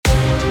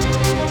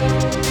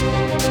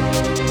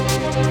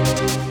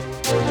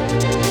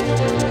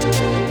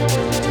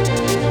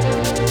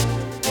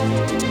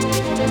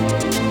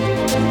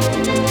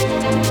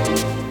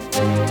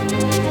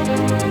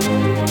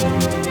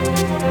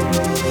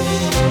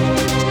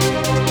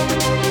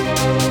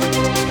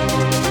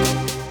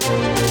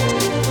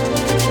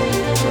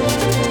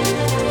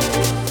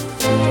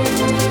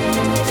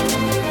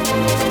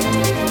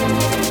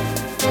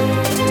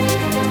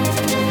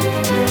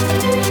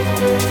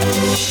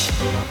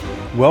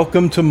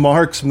Welcome to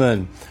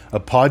Marksman, a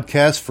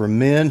podcast for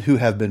men who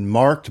have been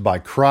marked by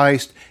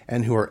Christ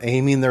and who are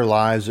aiming their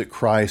lives at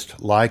Christ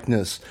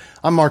likeness.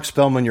 I'm Mark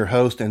Spellman, your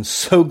host, and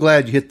so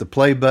glad you hit the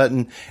play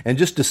button and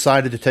just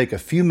decided to take a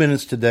few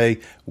minutes today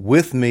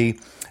with me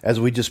as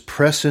we just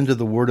press into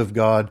the Word of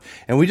God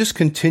and we just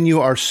continue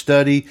our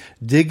study,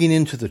 digging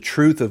into the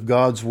truth of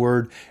God's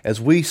Word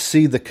as we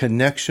see the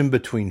connection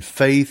between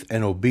faith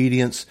and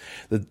obedience,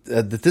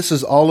 that this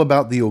is all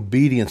about the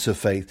obedience of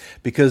faith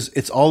because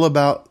it's all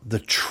about the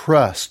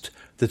trust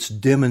that's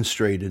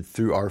demonstrated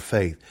through our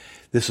faith.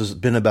 This has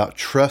been about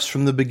trust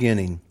from the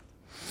beginning.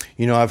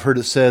 You know, I've heard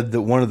it said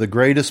that one of the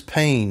greatest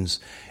pains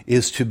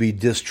is to be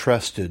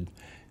distrusted.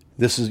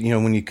 This is,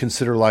 when you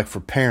consider like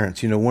for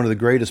parents, one of the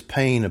greatest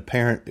pain a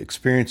parent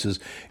experiences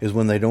is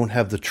when they don't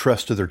have the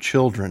trust of their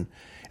children.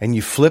 And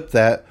you flip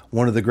that,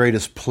 one of the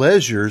greatest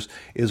pleasures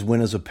is when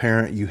as a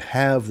parent you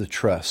have the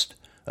trust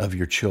of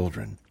your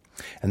children.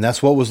 And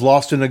that's what was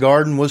lost in the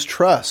garden was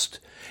trust.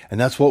 And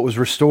that's what was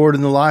restored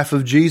in the life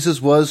of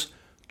Jesus was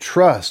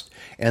trust.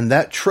 And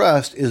that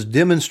trust is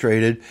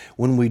demonstrated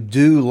when we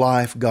do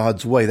life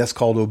God's way. That's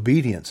called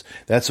obedience.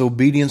 That's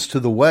obedience to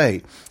the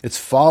way. It's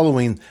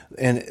following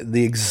and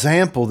the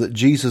example that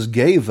Jesus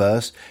gave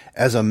us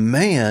as a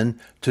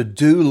man to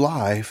do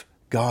life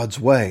God's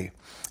way.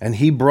 And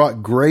He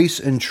brought grace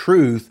and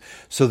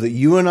truth so that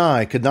you and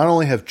I could not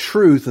only have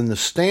truth and the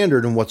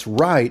standard and what's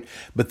right,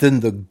 but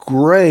then the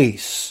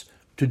grace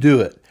to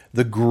do it,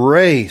 the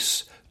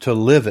grace to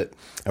live it.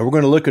 And we're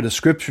going to look at a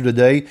scripture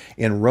today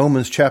in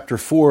Romans chapter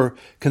 4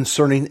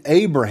 concerning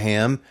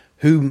Abraham,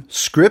 whom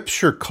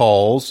Scripture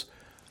calls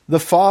the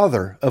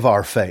father of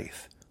our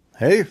faith.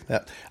 Hey,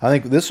 I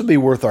think this would be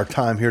worth our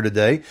time here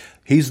today.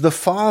 He's the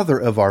father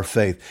of our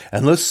faith.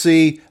 And let's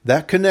see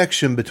that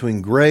connection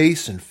between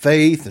grace and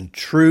faith and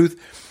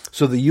truth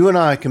so that you and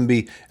I can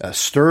be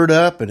stirred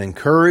up and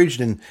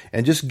encouraged and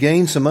just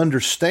gain some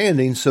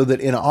understanding so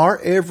that in our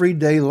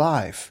everyday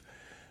life,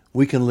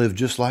 we can live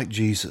just like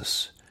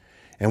Jesus.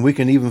 And we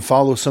can even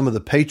follow some of the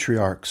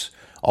patriarchs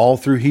all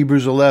through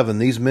Hebrews 11.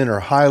 These men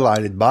are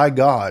highlighted by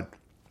God.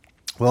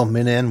 Well,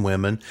 men and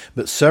women,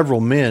 but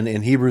several men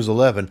in Hebrews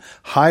 11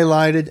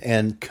 highlighted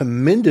and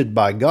commended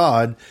by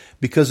God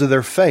because of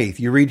their faith.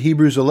 You read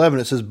Hebrews 11,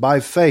 it says, by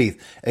faith,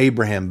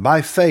 Abraham,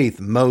 by faith,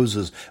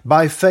 Moses,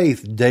 by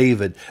faith,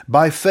 David,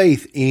 by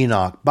faith,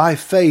 Enoch, by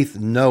faith,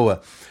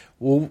 Noah.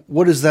 Well,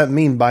 what does that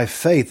mean by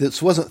faith?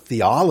 This wasn't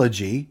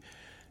theology.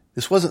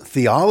 This wasn't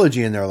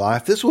theology in their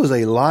life. This was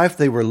a life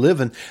they were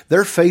living.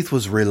 Their faith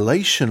was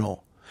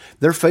relational.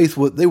 Their faith,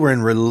 they were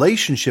in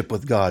relationship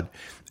with God,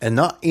 and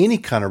not any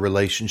kind of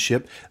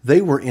relationship. They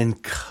were in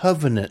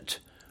covenant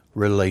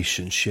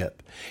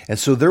relationship. And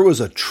so there was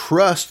a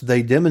trust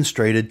they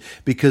demonstrated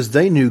because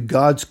they knew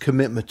God's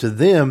commitment to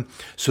them,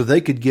 so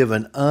they could give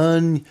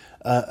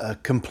a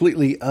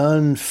completely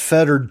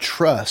unfettered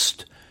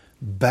trust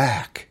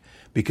back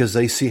because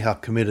they see how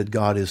committed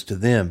God is to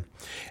them.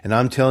 And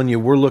I'm telling you,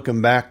 we're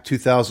looking back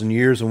 2,000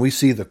 years and we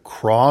see the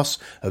cross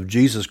of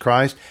Jesus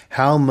Christ.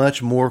 How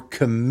much more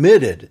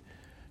committed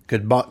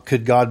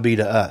could God be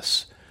to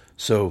us?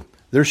 So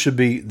there should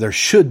be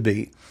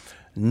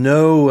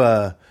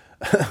no,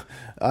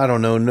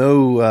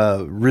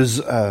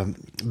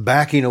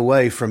 backing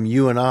away from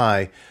you and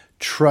I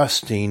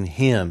trusting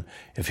Him.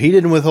 If He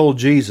didn't withhold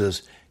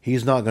Jesus,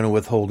 He's not going to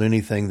withhold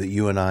anything that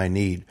you and I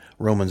need.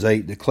 Romans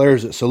 8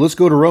 declares it. So let's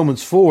go to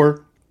Romans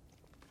 4.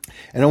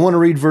 And I want to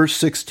read verse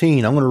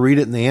 16. I'm going to read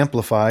it in the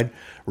Amplified.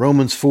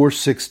 Romans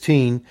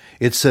 4:16.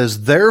 It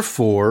says,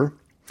 therefore,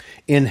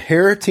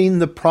 inheriting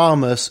the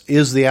promise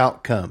is the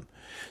outcome.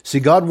 See,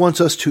 God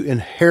wants us to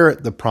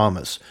inherit the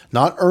promise,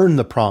 not earn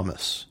the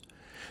promise.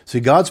 See,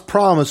 God's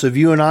promise of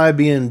you and I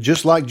being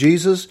just like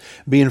Jesus,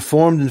 being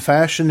formed and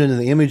fashioned into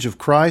the image of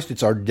Christ,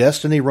 it's our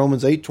destiny,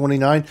 Romans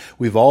 8:29.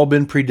 We've all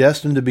been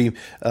predestined to be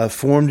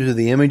formed into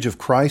the image of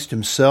Christ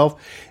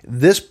Himself.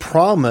 This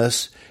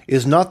promise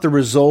is not the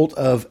result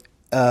of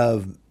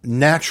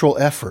natural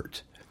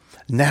effort,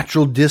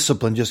 natural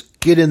discipline. Just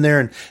get in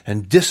there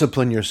and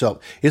discipline yourself.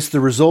 It's the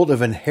result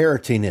of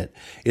inheriting it.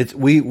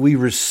 We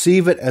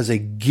receive it as a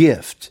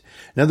gift.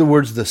 In other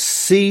words, the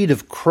seed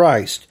of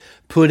Christ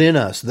put in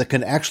us that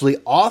can actually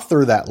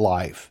author that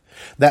life.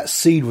 That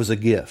seed was a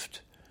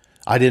gift.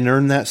 I didn't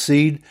earn that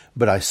seed,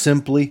 but I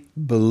simply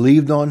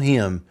believed on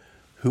Him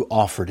who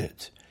offered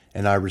it,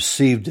 and I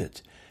received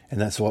it.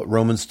 And that's what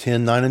Romans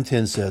 10:9 and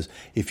 10 says.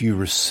 If you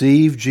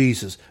receive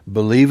Jesus,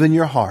 believe in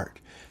your heart,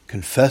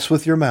 confess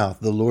with your mouth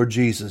the Lord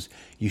Jesus,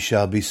 you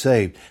shall be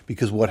saved.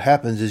 Because what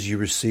happens is you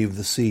receive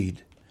the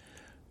seed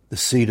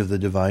of the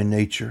divine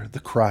nature, the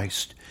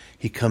Christ.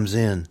 He comes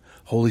in.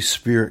 Holy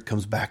Spirit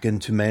comes back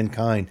into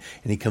mankind,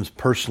 and He comes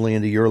personally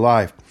into your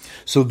life.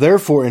 So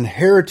therefore,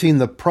 inheriting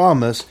the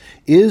promise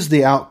is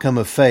the outcome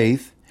of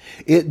faith.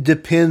 It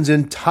depends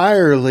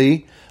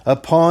entirely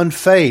upon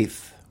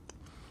faith.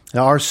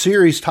 Now, our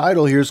series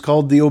title here is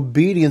called The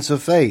Obedience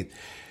of Faith.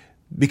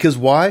 Because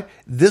why?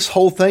 This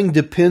whole thing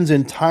depends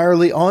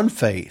entirely on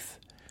faith.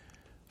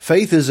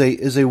 Faith is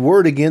a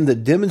word, again,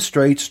 that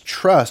demonstrates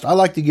trust. I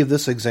like to give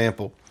this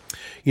example.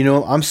 You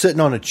know, I'm sitting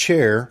on a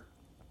chair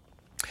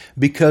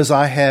because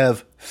I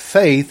have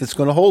faith that's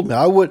going to hold me.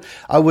 I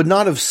would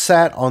not have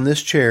sat on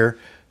this chair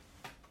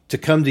to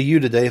come to you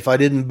today if I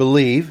didn't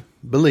believe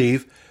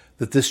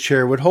that this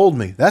chair would hold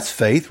me. That's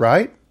faith,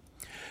 right?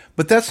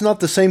 But that's not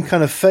the same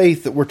kind of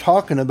faith that we're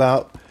talking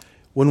about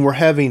when we're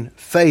having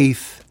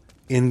faith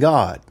in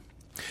God.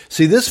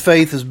 See, this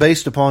faith is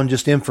based upon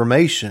just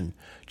information,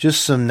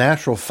 just some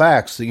natural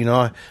facts that, you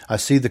know, I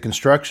see the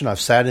construction, I've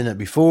sat in it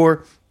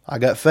before, I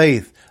got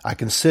faith, I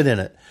can sit in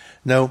it.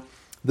 No,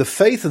 the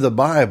faith of the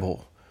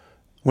Bible,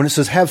 when it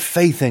says have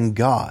faith in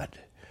God,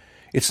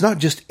 it's not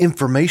just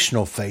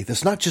informational faith.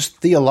 It's not just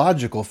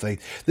theological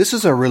faith. This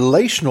is a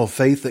relational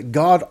faith that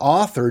God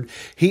authored.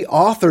 He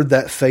authored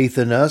that faith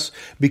in us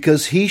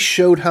because He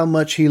showed how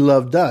much He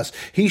loved us.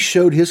 He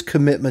showed His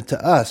commitment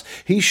to us.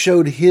 He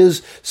showed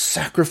His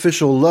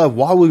sacrificial love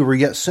while we were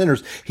yet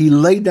sinners. He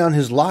laid down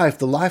His life,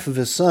 the life of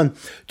His Son,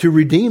 to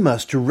redeem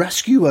us, to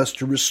rescue us,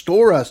 to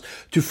restore us,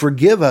 to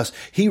forgive us.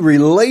 He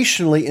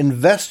relationally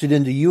invested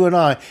into you and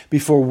I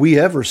before we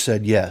ever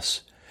said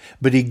yes.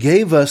 But He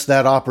gave us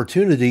that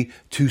opportunity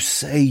to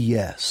say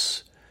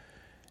yes.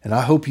 And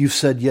I hope you've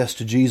said yes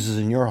to Jesus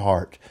in your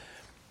heart.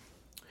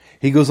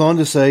 He goes on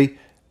to say,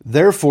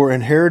 therefore,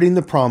 inheriting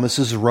the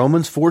promises,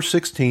 Romans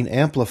 4:16,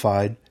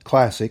 Amplified,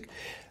 Classic,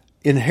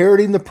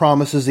 inheriting the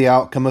promise is the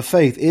outcome of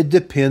faith. It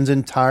depends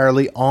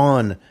entirely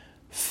on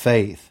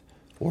faith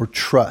or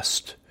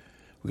trust.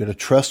 We've got to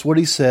trust what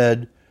He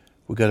said.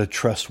 We've got to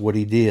trust what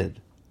He did.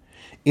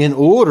 In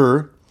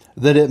order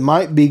that it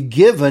might be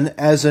given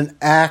as an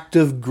act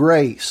of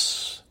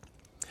grace.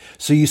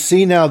 So you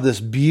see now this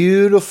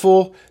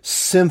beautiful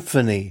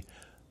symphony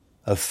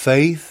of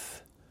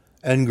faith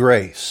and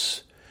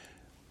grace.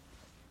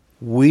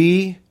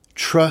 We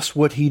trust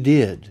what He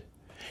did,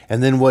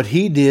 and then what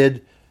He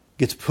did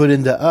gets put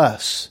into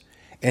us,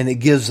 and it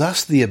gives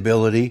us the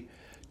ability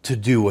to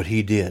do what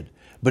He did.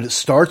 But it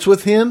starts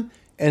with Him,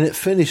 and it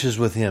finishes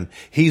with Him.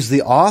 He's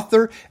the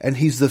author, and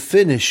He's the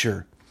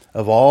finisher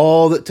of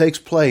all that takes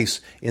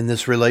place in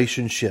this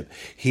relationship.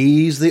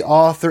 He's the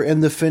author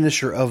and the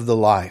finisher of the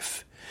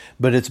life.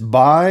 But it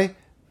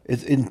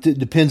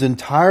depends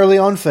entirely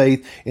on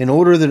faith in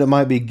order that it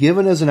might be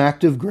given as an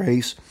act of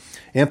grace.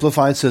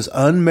 Amplified says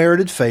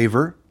unmerited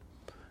favor.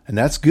 And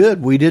that's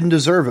good. We didn't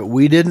deserve it.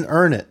 We didn't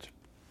earn it.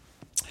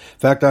 In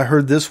fact, I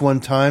heard this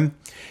one time.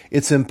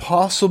 It's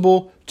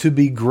impossible to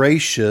be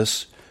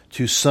gracious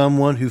to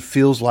someone who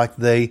feels like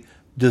they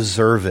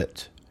deserve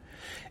it.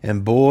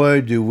 And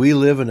boy, do we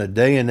live in a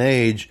day and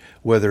age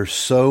where there's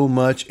so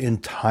much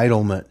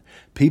entitlement.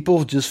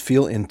 People just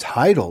feel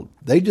entitled.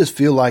 They just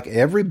feel like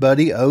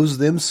everybody owes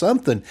them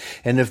something.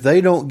 And if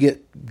they don't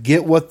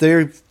get what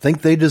they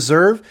think they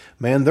deserve,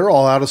 man, they're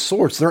all out of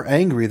sorts. They're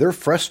angry. They're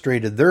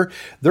frustrated. They're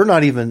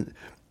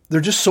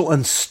just so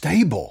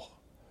unstable.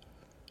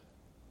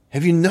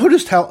 Have you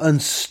noticed how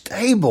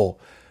unstable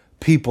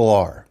people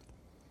are?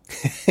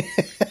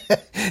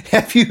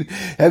 Have you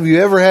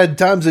ever had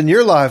times in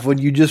your life when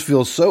you just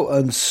feel so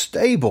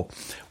unstable?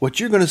 What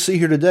you're going to see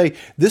here today,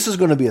 this is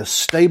going to be a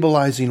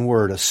stabilizing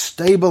word, a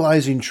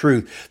stabilizing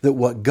truth, that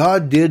what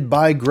God did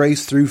by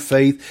grace through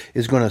faith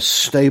is going to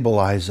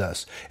stabilize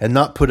us and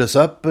not put us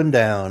up and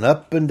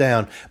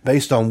down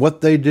based on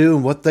what they do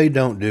and what they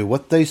don't do,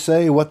 what they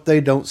say, what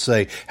they don't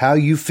say, how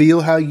you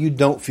feel, how you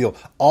don't feel.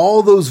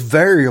 All those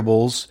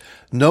variables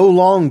no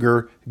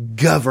longer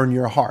govern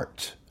your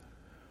heart.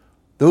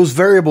 Those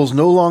variables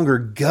no longer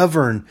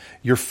govern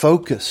your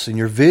focus and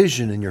your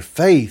vision and your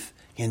faith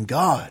in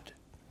God.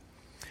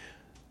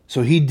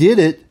 So He did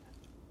it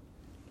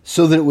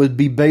so that it would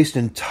be based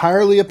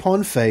entirely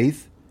upon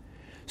faith,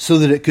 so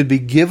that it could be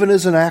given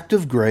as an act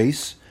of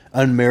grace,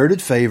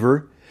 unmerited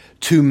favor,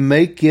 to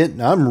make it,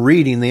 now I'm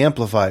reading the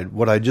Amplified,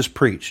 what I just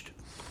preached.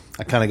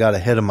 I kind of got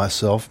ahead of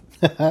myself.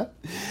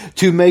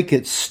 To make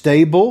it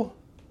stable.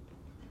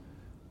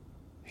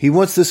 He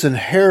wants this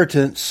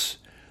inheritance,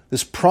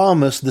 this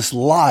promise, this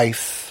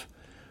life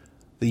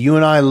that you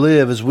and I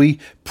live as we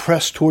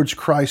press towards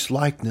Christ's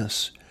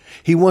likeness.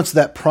 He wants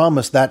that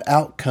promise, that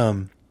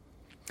outcome,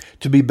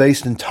 to be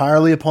based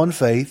entirely upon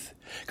faith,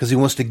 because He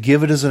wants to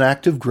give it as an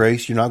act of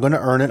grace. You're not going to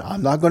earn it.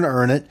 I'm not going to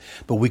earn it,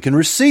 but we can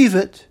receive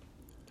it.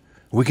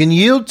 We can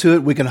yield to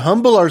it. We can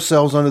humble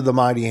ourselves under the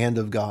mighty hand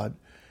of God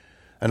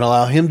and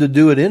allow Him to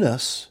do it in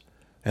us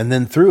and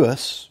then through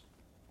us,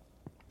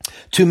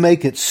 to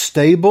make it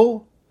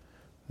stable,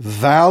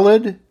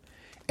 valid,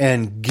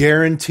 and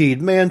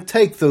guaranteed. Man,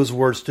 take those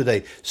words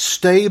today.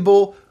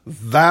 Stable,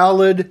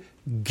 valid,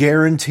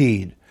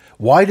 guaranteed.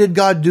 Why did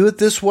God do it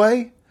this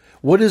way?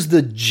 What is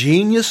the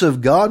genius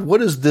of God?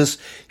 What is this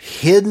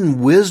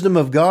hidden wisdom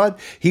of God?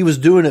 He was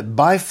doing it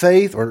by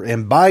faith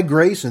and by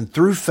grace and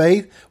through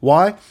faith.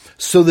 Why?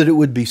 So that it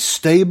would be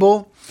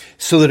stable,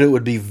 so that it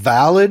would be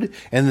valid,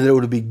 and that it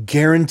would be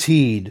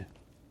guaranteed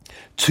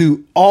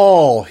to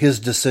all His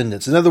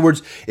descendants. In other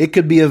words, it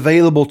could be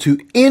available to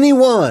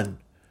anyone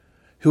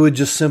who would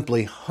just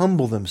simply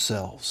humble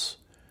themselves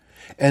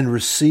and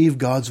receive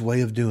God's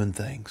way of doing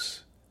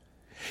things.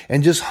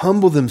 And just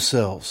humble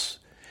themselves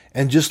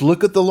and just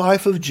look at the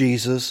life of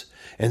Jesus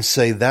and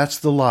say, that's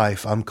the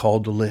life I'm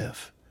called to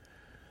live.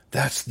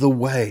 That's the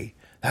way.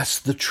 That's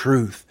the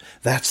truth.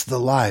 That's the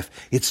life.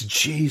 It's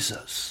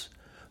Jesus.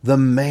 The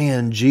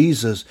man,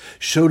 Jesus,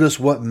 showed us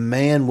what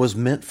man was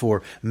meant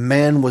for.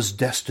 Man was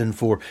destined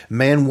for.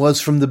 Man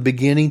was from the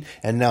beginning,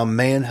 and now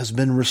man has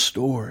been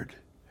restored.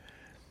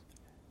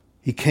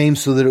 He came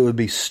so that it would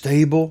be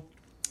stable,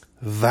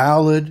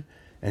 valid,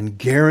 and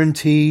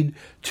guaranteed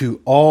to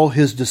all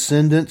his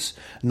descendants,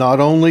 not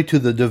only to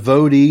the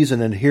devotees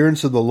and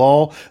adherents of the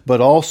law,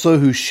 but also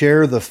who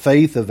share the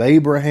faith of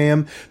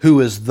Abraham, who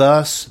is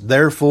thus,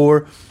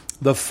 therefore,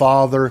 the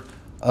father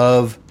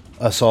of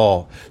us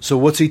all. So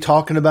what's he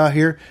talking about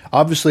here?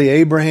 Obviously,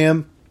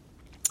 Abraham,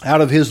 out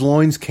of his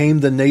loins came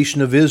the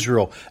nation of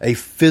Israel, a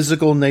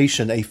physical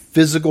nation, a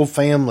physical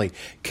family,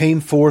 came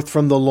forth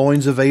from the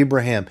loins of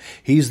Abraham.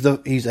 He's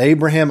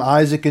Abraham,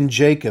 Isaac, and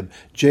Jacob.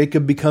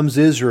 Jacob becomes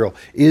Israel.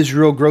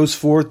 Israel grows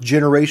forth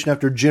generation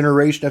after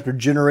generation after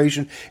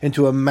generation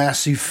into a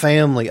massive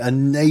family, a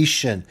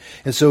nation.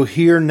 And so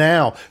here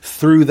now,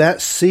 through that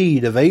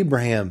seed of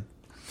Abraham,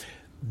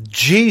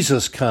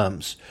 Jesus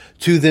comes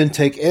to then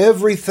take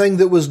everything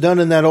that was done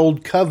in that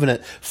old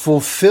covenant,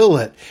 fulfill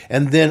it,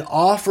 and then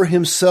offer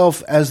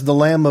himself as the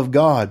Lamb of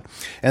God,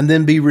 and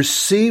then be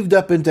received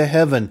up into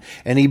heaven.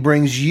 And he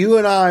brings you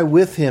and I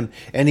with him,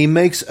 and he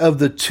makes of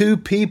the two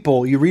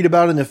people, you read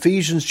about in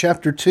Ephesians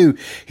chapter 2,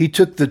 he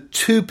took the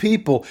two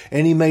people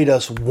and he made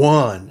us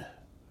one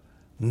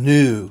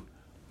new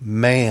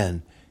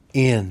man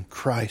in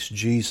Christ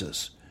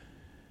Jesus.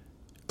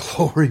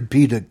 Glory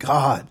be to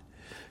God.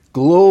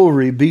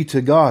 Glory be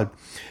to God.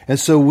 And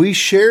so we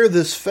share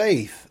this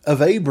faith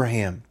of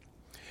Abraham.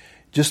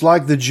 Just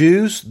like the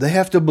Jews, they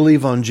have to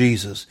believe on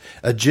Jesus.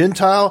 A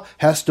Gentile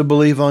has to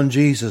believe on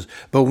Jesus.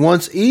 But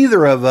once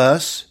either of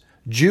us,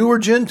 Jew or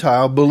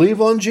Gentile, believe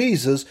on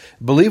Jesus,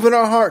 believe in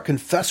our heart,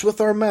 confess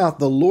with our mouth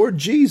the Lord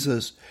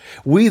Jesus,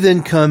 we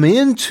then come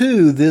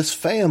into this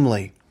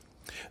family,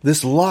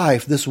 this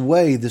life, this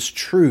way, this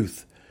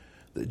truth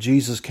that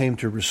Jesus came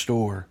to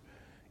restore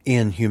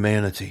in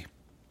humanity.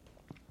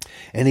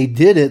 And he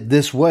did it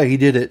this way. He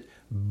did it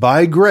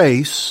by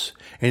grace,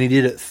 and he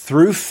did it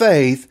through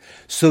faith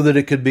so that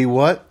it could be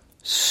what?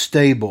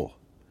 Stable.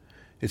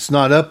 It's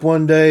not up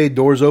one day,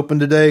 doors open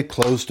today,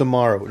 closed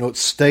tomorrow. No,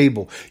 it's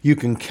stable. You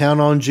can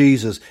count on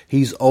Jesus.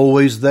 He's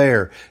always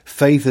there.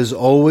 Faith is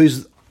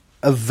always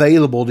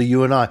available to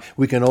you and I.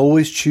 We can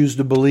always choose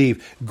to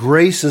believe.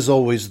 Grace is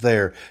always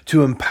there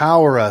to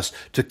empower us,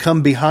 to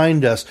come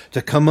behind us,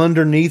 to come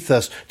underneath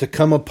us, to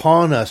come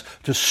upon us,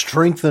 to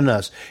strengthen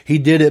us. He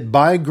did it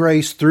by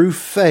grace through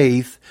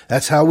faith.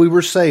 That's how we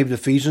were saved,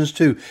 Ephesians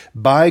 2.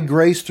 By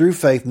grace through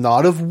faith,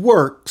 not of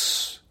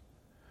works.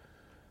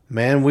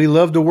 Man, we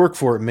love to work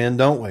for it, men,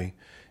 don't we?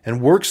 And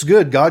work's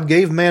good. God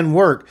gave man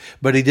work,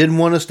 but he didn't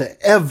want us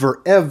to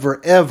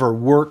ever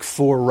work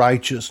for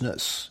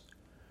righteousness.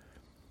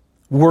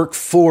 Work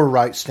for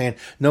right stand.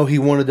 No, he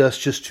wanted us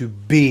just to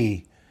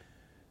be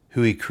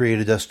who he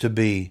created us to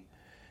be.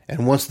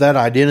 And once that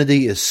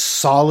identity is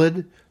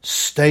solid,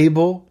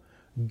 stable,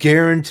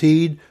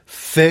 guaranteed,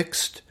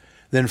 fixed,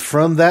 then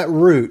from that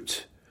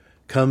root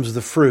comes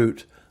the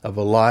fruit of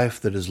a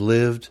life that is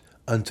lived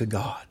unto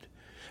God,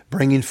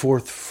 bringing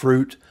forth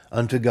fruit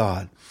unto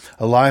God.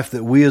 A life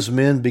that we as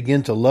men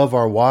begin to love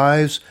our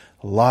wives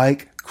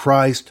like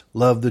Christ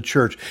loved the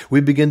church. We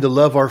begin to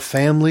love our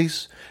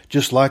families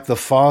just like the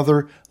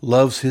Father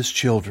loves his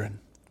children.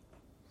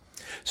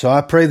 So I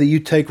pray that you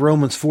take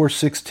Romans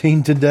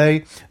 4:16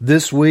 today,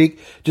 this week.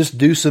 Just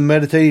do some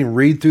meditating,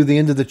 read through the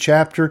end of the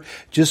chapter.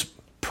 Just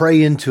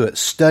pray into it,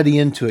 study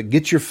into it,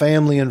 get your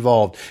family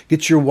involved,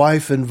 get your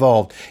wife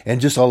involved,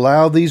 and just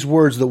allow these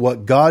words that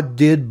what God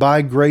did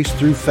by grace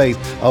through faith,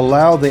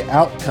 allow the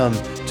outcome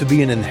to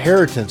be an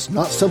inheritance,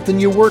 not something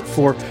you work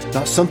for,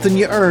 not something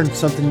you earn,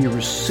 something you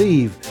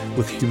receive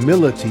with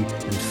humility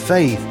and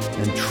faith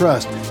and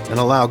trust, and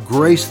allow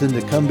grace then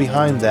to come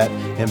behind that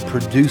and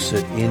produce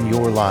it in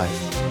your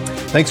life.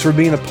 Thanks for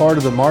being a part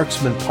of the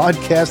Marksman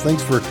podcast.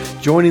 Thanks for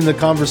joining the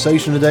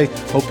conversation today.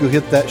 Hope you'll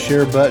hit that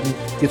share button,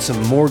 get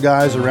some more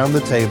guys around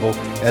the table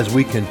as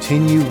we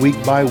continue week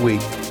by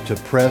week to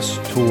press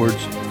towards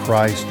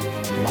Christ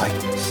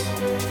likeness.